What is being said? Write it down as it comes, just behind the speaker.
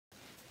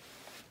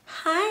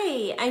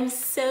Hi, I'm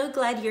so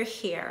glad you're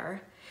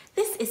here.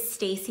 This is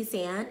Stacy's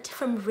aunt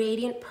from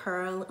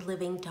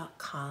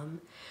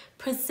RadiantPearlLiving.com,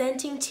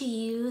 presenting to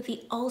you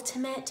the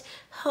ultimate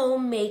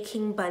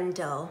homemaking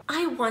bundle.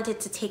 I wanted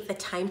to take the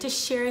time to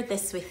share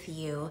this with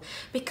you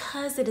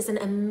because it is an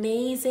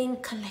amazing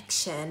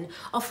collection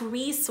of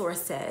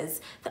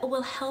resources that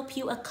will help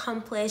you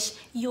accomplish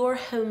your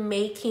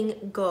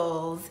homemaking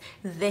goals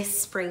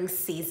this spring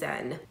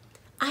season.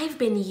 I've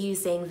been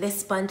using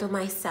this bundle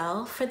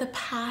myself for the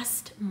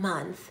past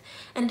month,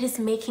 and it is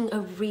making a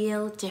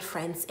real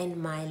difference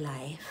in my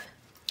life.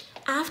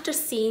 After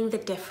seeing the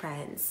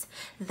difference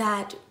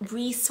that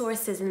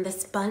resources in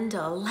this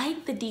bundle,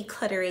 like the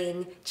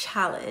decluttering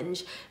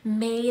challenge,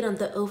 made on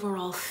the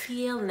overall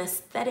feel and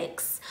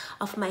aesthetics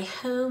of my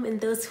home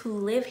and those who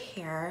live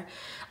here,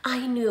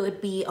 I knew it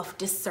would be of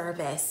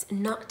disservice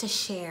not to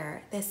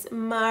share this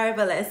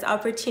marvelous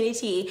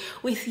opportunity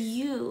with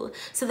you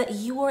so that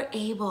you are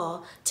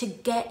able to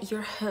get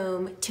your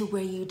home to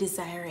where you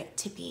desire it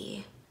to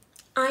be.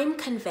 I'm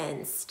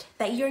convinced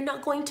that you're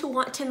not going to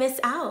want to miss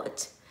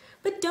out.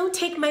 But don't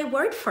take my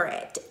word for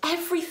it.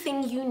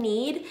 Everything you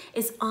need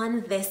is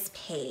on this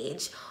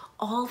page.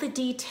 All the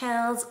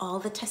details, all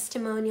the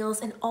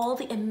testimonials, and all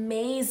the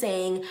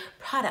amazing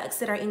products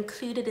that are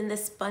included in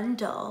this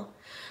bundle.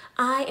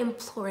 I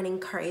implore and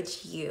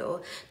encourage you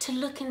to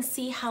look and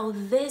see how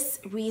this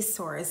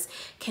resource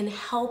can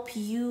help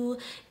you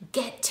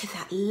get to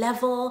that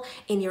level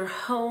in your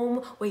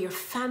home where your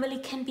family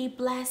can be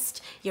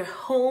blessed, your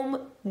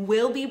home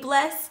will be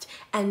blessed,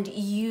 and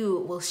you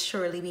will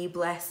surely be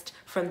blessed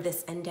from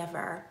this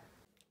endeavor.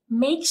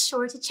 Make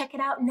sure to check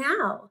it out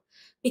now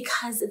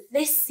because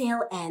this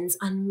sale ends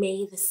on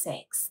May the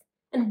 6th.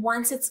 And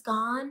once it's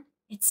gone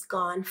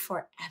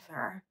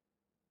forever.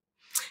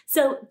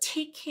 So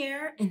take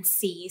care and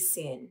see you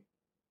soon.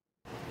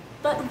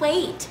 But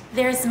wait,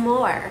 there's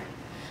more.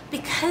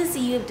 Because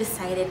you've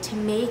decided to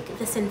make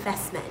this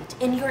investment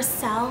in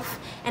yourself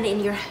and in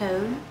your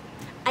home,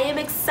 I am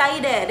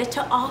excited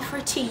to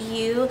offer to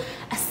you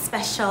a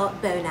special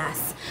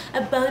bonus.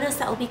 A bonus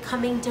that will be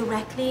coming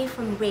directly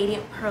from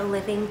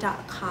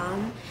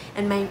RadiantPearlLiving.com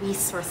and my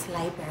resource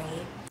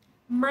library.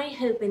 My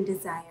hope and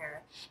desire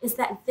is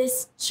that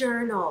this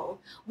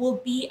journal will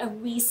be a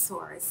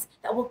resource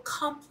that will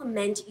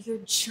complement your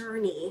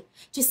journey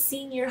to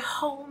seeing your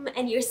home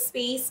and your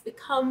space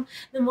become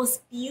the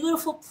most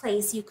beautiful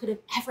place you could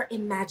have ever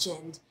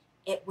imagined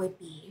it would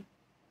be.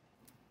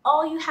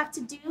 All you have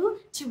to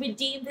do to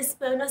redeem this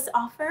bonus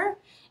offer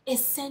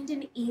is send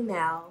an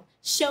email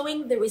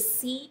showing the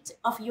receipt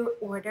of your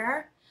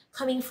order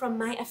coming from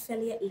my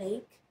affiliate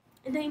link.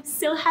 And I'm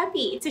so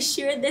happy to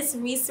share this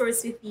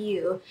resource with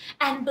you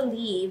and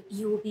believe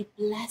you will be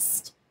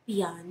blessed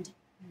beyond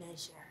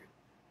measure.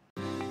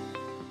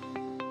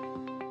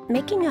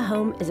 Making a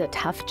home is a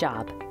tough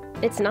job.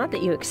 It's not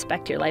that you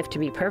expect your life to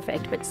be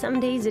perfect, but some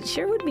days it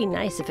sure would be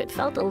nice if it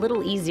felt a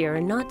little easier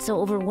and not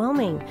so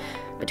overwhelming.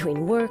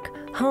 Between work,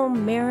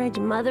 home, marriage,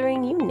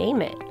 mothering, you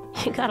name it.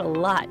 You got a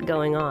lot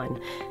going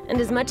on. And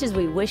as much as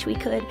we wish we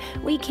could,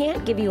 we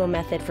can't give you a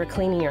method for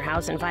cleaning your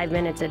house in 5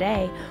 minutes a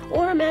day,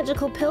 or a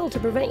magical pill to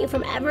prevent you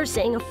from ever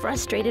saying a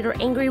frustrated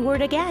or angry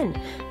word again.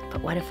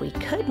 But what if we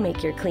could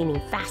make your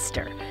cleaning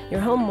faster, your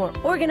home more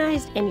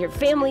organized, and your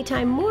family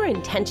time more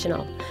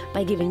intentional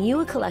by giving you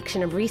a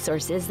collection of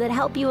resources that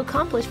help you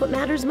accomplish what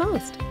matters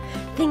most?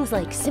 Things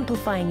like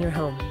simplifying your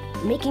home,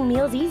 making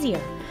meals easier,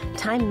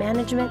 time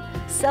management,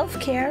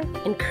 self-care,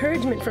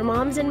 encouragement for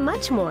moms, and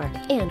much more.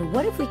 And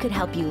what if we could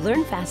help you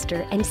learn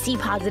faster and see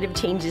positive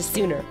changes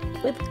sooner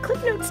with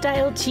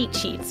ClickNote-style cheat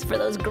sheets for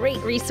those great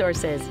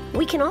resources?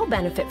 We can all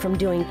benefit from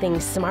doing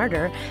things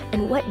smarter,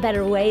 and what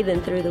better way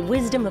than through the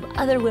wisdom of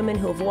other women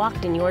who have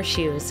walked in your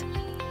shoes.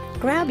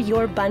 Grab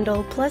your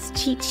bundle plus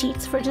cheat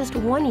sheets for just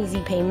one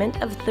easy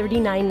payment of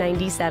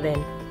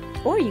 $39.97.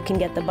 Or you can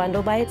get the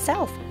bundle by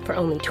itself for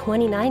only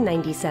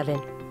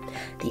 $29.97.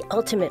 The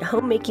ultimate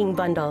homemaking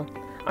bundle,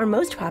 our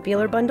most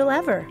popular bundle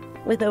ever,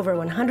 with over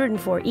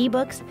 104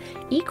 ebooks,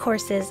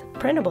 e-courses,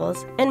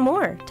 printables, and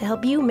more to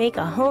help you make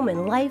a home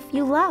and life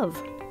you love.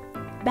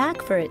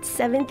 Back for its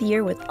 7th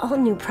year with all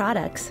new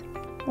products.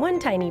 One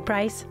tiny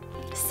price,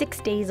 6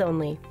 days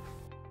only.